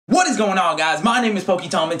going on, guys? My name is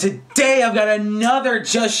Tom, and today I've got another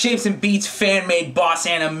Just Shapes and Beats fan-made boss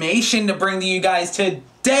animation to bring to you guys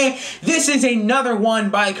today. This is another one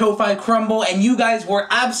by Ko-Fi Crumble, and you guys were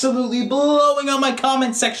absolutely blowing up my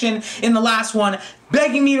comment section in the last one,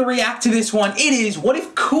 begging me to react to this one. It is, what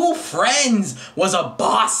if Cool Friends was a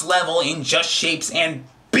boss level in Just Shapes and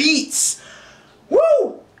Beats?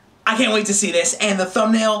 Woo! I can't wait to see this, and the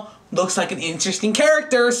thumbnail looks like an interesting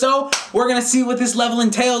character, so we're gonna see what this level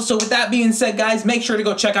entails. So with that being said, guys, make sure to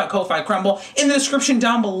go check out Ko-Fi Crumble in the description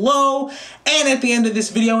down below and at the end of this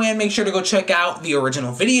video, and make sure to go check out the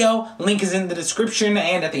original video. Link is in the description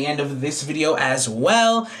and at the end of this video as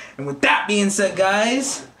well. And with that being said,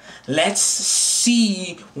 guys, let's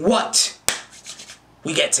see what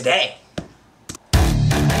we get today.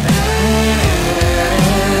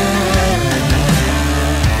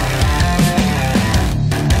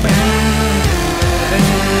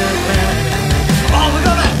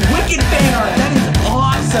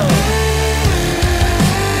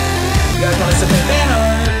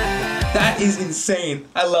 That is insane.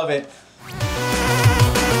 I love it.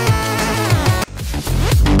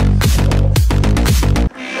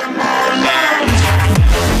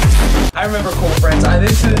 I remember Cool Friends.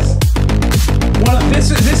 This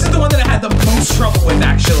is the one that I had the most trouble with,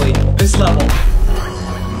 actually. This level,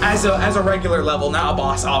 as a regular level, not a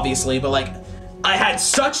boss, obviously, but like I had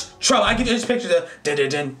such trouble. I could just picture the dun dun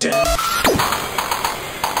dun dun.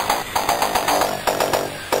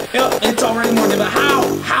 Yep, it's already more than, but how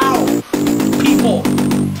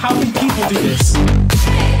can people do this?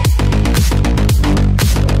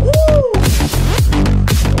 Woo!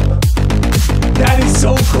 That is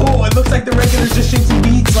so cool. It looks like the regular Just Shapes and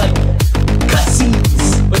Beats, like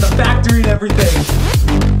cutscenes with a factory and everything.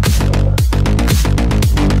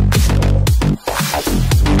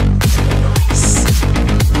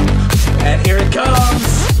 And here it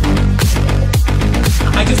comes.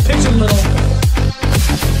 I just pictured a little.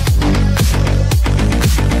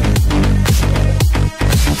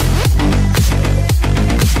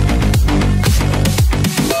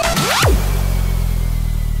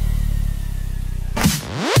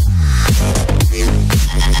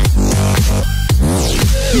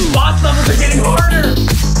 These boss levels are getting harder!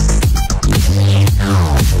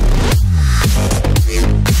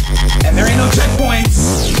 And there ain't no checkpoints!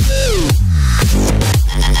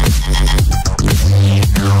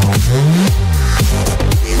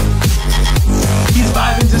 He's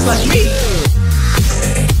vibing just like me!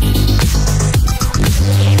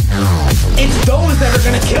 It's those that are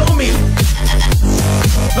gonna kill me!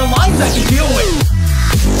 The lines I can deal with!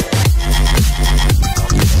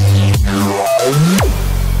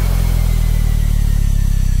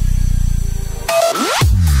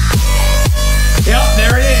 Yep,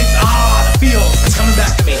 there it is. Ah, the feels. It's coming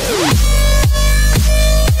back to me.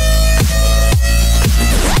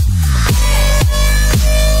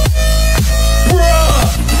 Bruh!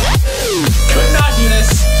 Could not do this.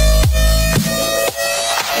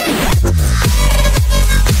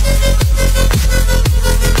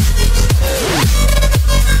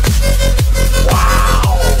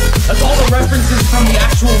 Wow! That's all the references from the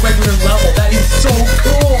actual regular level. That is so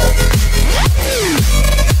cool.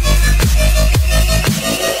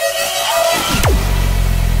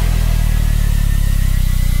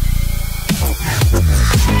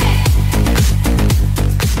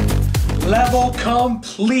 Level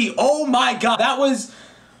complete. Oh my god. That was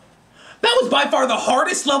by far the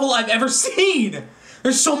hardest level I've ever seen.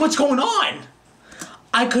 There's so much going on.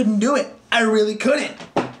 I couldn't do it. I really couldn't.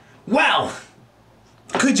 Well,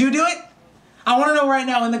 could you do it? I want to know right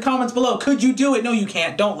now in the comments below. Could you do it? No, you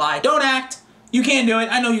can't. Don't lie. Don't act. You can't do it.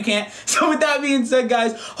 I know you can't. So with that being said,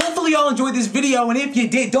 guys, hopefully y'all enjoyed this video. And if you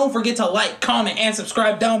did, don't forget to like, comment, and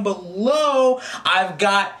subscribe down below. I've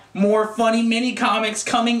got more funny mini comics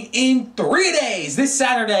coming in 3 days. This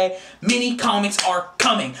Saturday, mini comics are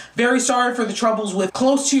coming. Very sorry for the troubles with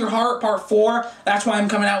Close to Your Heart Part 4. That's why I'm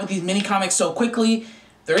coming out with these mini comics so quickly.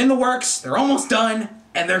 They're in the works. They're almost done.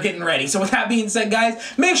 And they're getting ready. So with that being said, guys,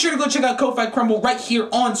 make sure to go check out Ko-Fi Crumble right here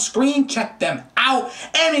on screen. Check them out.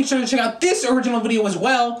 And make sure to check out this original video as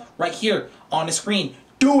well right here on the screen.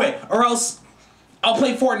 Do it, or else I'll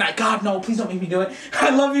play Fortnite. God, no, please don't make me do it. I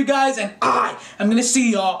love you guys, and I am going to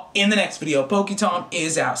see y'all in the next video. Tom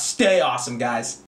is out. Stay awesome, guys.